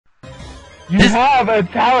You have a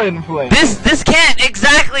talent flame. This can't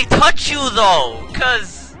exactly touch you though,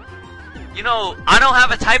 cause you know I don't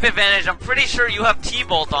have a type advantage. I'm pretty sure you have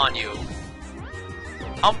T-Bolt on you.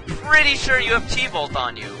 I'm pretty sure you have T-Bolt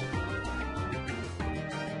on you.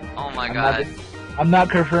 Oh my god. I'm not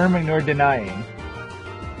confirming nor denying.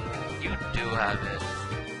 You do have it.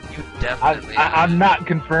 You definitely have I'm it. not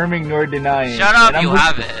confirming nor denying. Shut up, you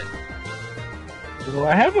have it. Do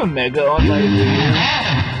I have a Mega on my team?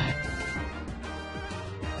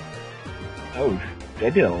 Oh,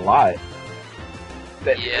 that did a lot.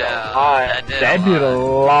 That did a lot. That did a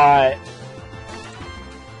lot.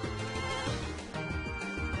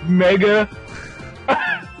 Mega.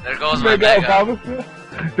 There goes my Mega.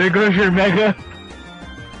 There goes your Mega.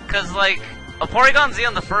 Cause like, a Porygon Z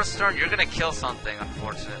on the first turn, you're gonna kill something,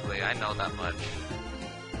 unfortunately. I know that much.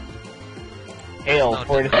 Hail,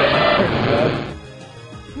 47.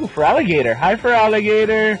 Ooh, for Alligator. Hi for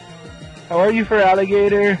Alligator. How are you for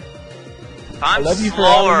Alligator? I'm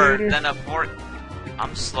slower than a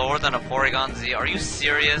I'm slower than a Porygon Z. Are you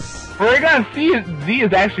serious? Porygon Z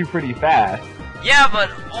is actually pretty fast. Yeah,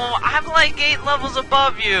 but I'm like 8 levels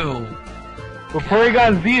above you. But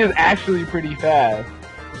Porygon Z is actually pretty fast.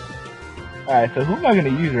 Alright, so who am I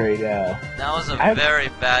gonna use right now? That was a very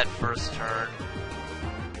bad first turn.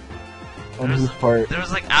 On whose part? There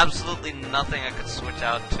was like absolutely nothing I could switch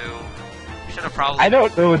out to. Should have probably. I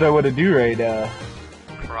don't know what I want to do right now.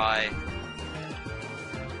 Cry.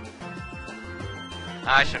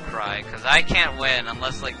 I should cry, because I can't win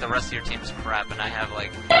unless, like, the rest of your team's crap and I have,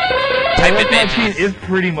 like, type advantage. My team is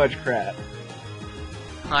pretty much crap.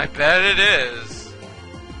 I bet it is.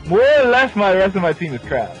 More or less, the rest of my team is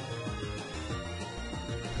crap.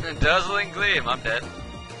 Dazzling Gleam, I'm dead.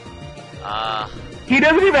 He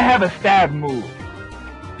doesn't even have a stab move.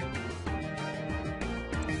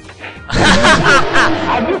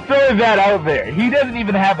 I'm just throwing that out there. He doesn't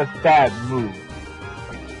even have a stab move.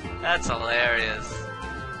 That's hilarious.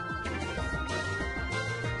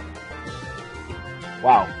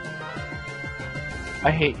 Wow. I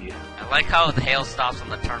hate you. I like how the hail stops on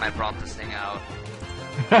the turn I brought this thing out.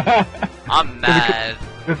 I'm mad.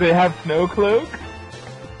 Does it have Snow Cloak?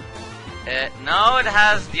 No, it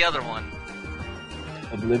has the other one.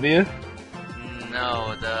 Oblivious?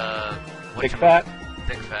 No, the... Thick Fat?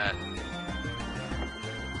 Thick Fat.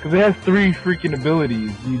 Because it has 3 freaking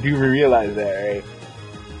abilities. You do realize that, right?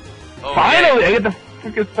 Oh, finally, yeah. I get the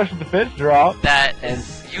freaking special defense drop. That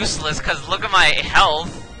is useless, because look at my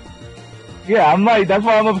health. Yeah, I'm like, that's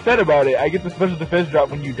why I'm upset about it. I get the special defense drop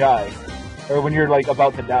when you die. Or when you're, like,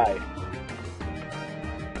 about to die.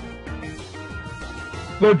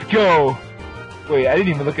 Let's go! Wait, I didn't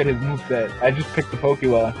even look at his moveset. I just picked the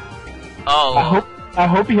Pokemon. Oh. I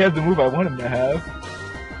hope he has the move I want him to have.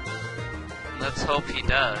 Let's hope he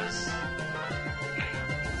does.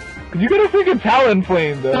 Cause you got a freaking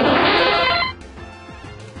Talonflame, though.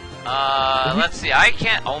 Let's see. I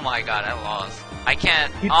can't. Oh my god, I lost. I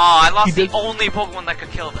can't. I lost the only Pokemon that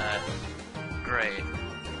could kill that. Great.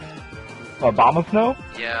 Abomasnow?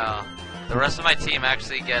 Yeah. The rest of my team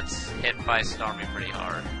actually gets hit by Starmie pretty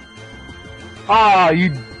hard.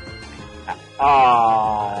 You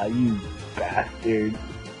bastard.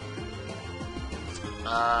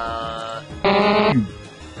 You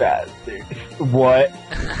bastard. What?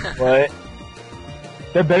 What?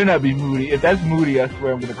 That better not be Moody. If that's Moody, I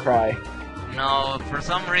swear I'm gonna cry. No, for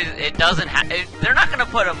some reason, it doesn't they're not gonna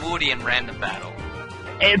put a Moody in random battle.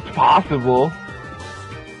 It's possible.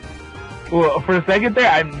 Well, for a second there,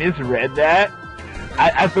 I misread that.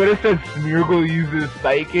 I thought it said Smeargle uses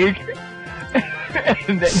Psychic.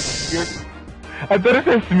 And then I thought it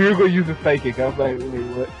said Smeargle uses Psychic. I was like, wait,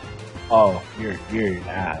 what? Oh, you're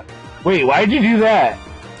not. Wait, why'd you do that?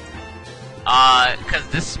 Cause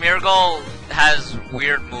this Smeargle has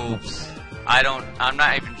weird moves. I'm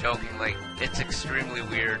not even joking, like, it's extremely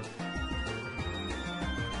weird.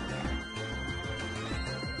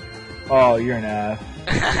 Oh, you're an ass.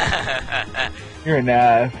 You're an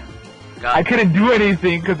ass. I couldn't do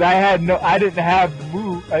anything because I didn't have the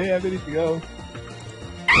move. I didn't have anything else.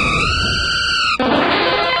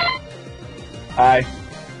 Hi.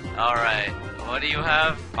 Alright, what do you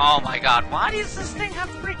have? Oh my god, why does this thing have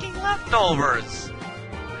freaking leftovers?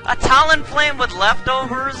 A Talonflame with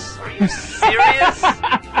leftovers? Are you serious?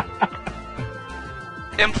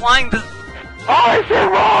 Implying that... I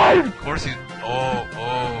survived! Of course he's... Oh,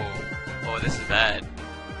 this is bad.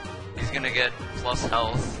 He's gonna get plus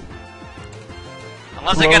health.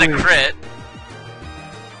 Unless I get a crit.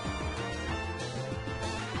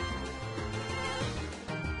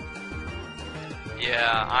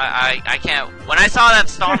 Yeah, I can't... When I saw that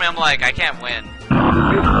Starmie, I'm like, I can't win.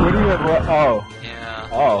 What do you what? Oh. Yeah.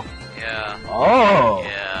 Oh. Yeah. Oh.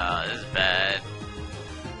 Yeah, this is bad.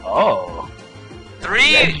 Oh.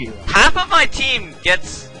 Half of my team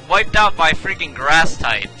gets wiped out by freaking grass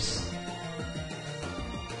types.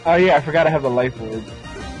 Oh yeah, I forgot I have the life orb.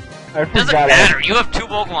 Doesn't matter, you have 2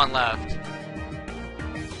 Pokemon left.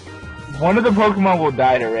 One of the Pokemon will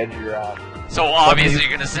die to Regirock. So obviously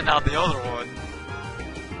you're gonna send out the other one.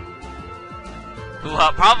 Who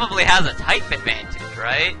probably has a type advantage,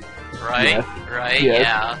 right? Right? Yes. Right? Yes.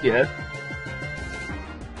 Yeah. Yes.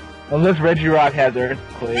 Unless Regirock has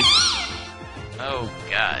Earthquake. Oh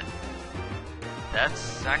god.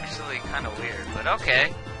 That's actually kind of weird, but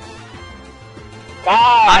okay.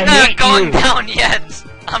 Ah, I'm not going down yet!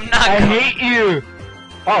 I'm not I hate you!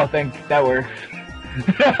 Oh, that works.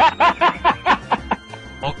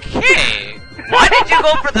 Okay. Why did you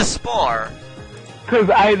go for the Spore? Cause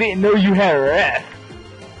I didn't know you had Rest.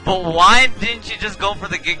 But why didn't you just go for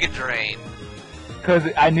the Giga Drain? Cause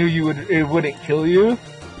I knew it wouldn't kill you.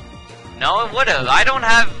 No, it would've. I don't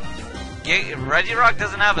have... Regirock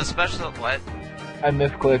doesn't have a special... What? I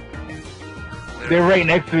misclicked. They're right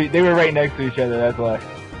next to They were right next to each other, that's why.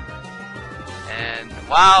 And...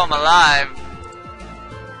 Wow, I'm alive.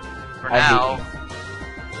 For now.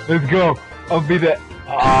 Let's go. I'll be the...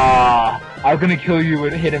 I'm gonna kill you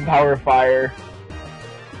with Hidden Power Fire.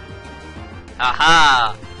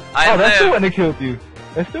 Aha! That's the one that killed you.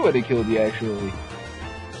 That's the one that killed you, actually.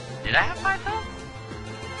 Did I have 5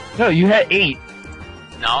 health? No, you had 8.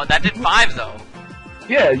 No, that did 5 though.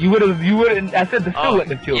 Yeah, you wouldn't, I said the still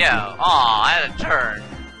wouldn't have killed you. Yeah, aw, I had a turn.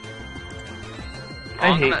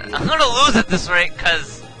 I'm gonna lose at this rate,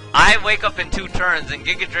 cause I wake up in 2 turns, and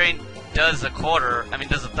Giga Drain does a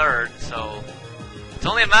third, so... It's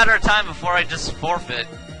only a matter of time before I just forfeit.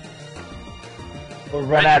 Or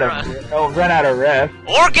run out of rest.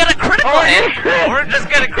 Or get a critical hit! Or just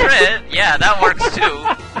get a crit! Yeah, that works too.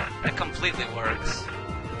 That completely works.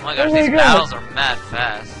 Oh my gosh, these battles are mad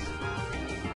fast.